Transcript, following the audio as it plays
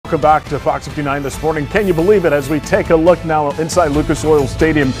welcome back to Fox 59 this morning. Can you believe it? As we take a look now inside Lucas Oil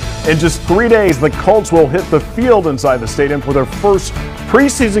Stadium, in just 3 days, the Colts will hit the field inside the stadium for their first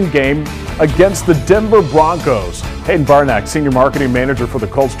preseason game against the Denver Broncos. Hayden Barnack, Senior Marketing Manager for the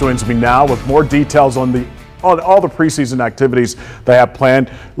Colts, joins me now with more details on all the preseason activities they have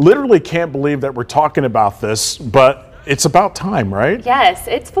planned. Literally can't believe that we're talking about this, but it's about time, right? Yes,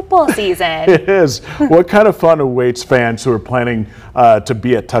 it's football season. It is. What kind of fun awaits fans who are planning to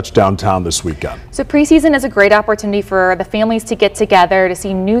be at Touchdown Town this weekend? So preseason is a great opportunity for the families to get together, to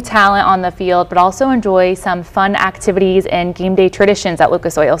see new talent on the field, but also enjoy some fun activities and game day traditions at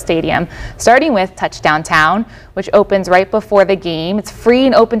Lucas Oil Stadium, starting with Touchdown Town, which opens right before the game. It's free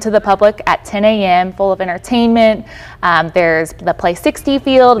and open to the public at 10 a.m., full of entertainment. There's the Play 60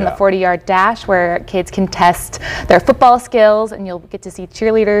 field and the 40-yard dash where kids can test their football skills, and you'll get to see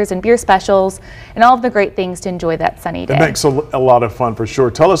cheerleaders and beer specials and all of the great things to enjoy that sunny day. It makes a lot of fun for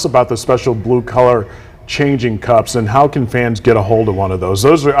sure. Tell us about the special blue color changing cups and how can fans get a hold of one of those?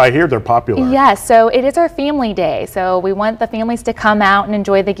 Those are, I hear they're popular. Yes, so it is our family day. So we want the families to come out and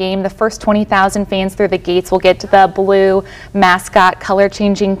enjoy the game. The first 20,000 fans through the gates will get the blue mascot color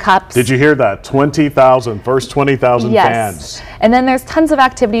changing cups. Did you hear that? 20,000, first 20,000 fans. And then there's tons of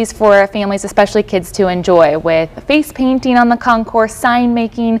activities for families, especially kids, to enjoy, with face painting on the concourse, sign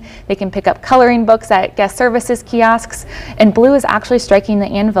making. They can pick up coloring books at guest services kiosks. And blue is actually striking the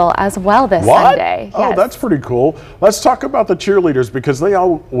anvil as well this Sunday. Oh, that's pretty cool. Let's talk about the cheerleaders because they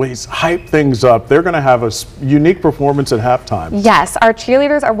always hype things up. They're going to have a unique performance at halftime. Yes, our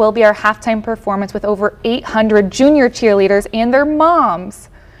cheerleaders will be our halftime performance with over 800 junior cheerleaders and their moms.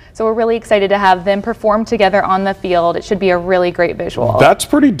 So we're really excited to have them perform together on the field. It should be a really great visual. That's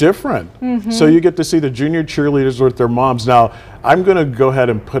pretty different. So you get to see the junior cheerleaders with their moms. Now, I'm going to go ahead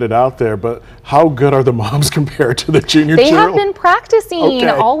and put it out there, but how good are the moms compared to the junior cheerleaders? They have been practicing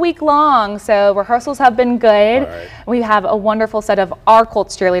all week long, so rehearsals have been good. We have a wonderful set of our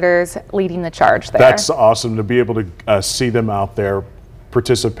Colts cheerleaders leading the charge there. That's awesome to be able to see them out there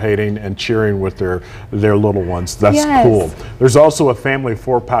participating and cheering with their little ones. That's cool. There's also a family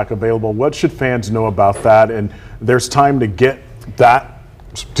 4-pack available. What should fans know about that? And there's time to get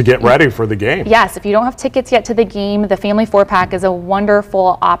ready for the game. Yes, if you don't have tickets yet to the game, the family 4-pack is a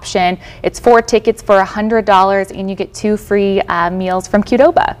wonderful option. It's 4 tickets for $100 and you get 2 free meals from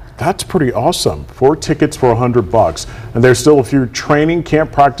Qdoba. That's pretty awesome. 4 tickets for $100. And there's still a few training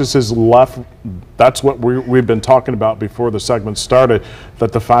camp practices left. That's what we've been talking about before the segment started,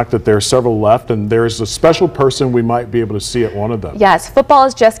 that the fact that there are several left and there's a special person we might be able to see at one of them. Yes, football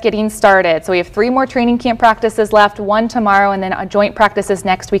is just getting started. So we have 3 more training camp practices left, 1 tomorrow, and then a joint practices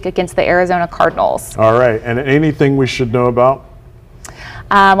next week against the Arizona Cardinals. All right, and anything we should know about?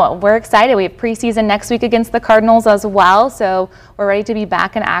 We're excited. We have preseason next week against the Cardinals as well, so we're ready to be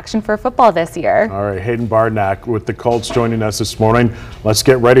back in action for football this year. All right, Hayden Barnack with the Colts joining us this morning. Let's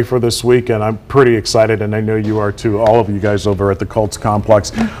get ready for this weekend. I'm pretty excited, and I know you are too, all of you guys over at the Colts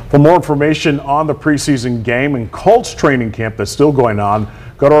complex. For more information on the preseason game and Colts training camp that's still going on,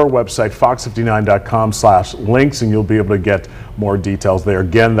 go to our website, fox59.com/links, and you'll be able to get more details there.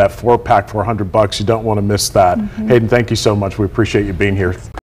 Again, that 4-pack for $100, you don't want to miss that. Hayden, thank you so much. We appreciate you being here.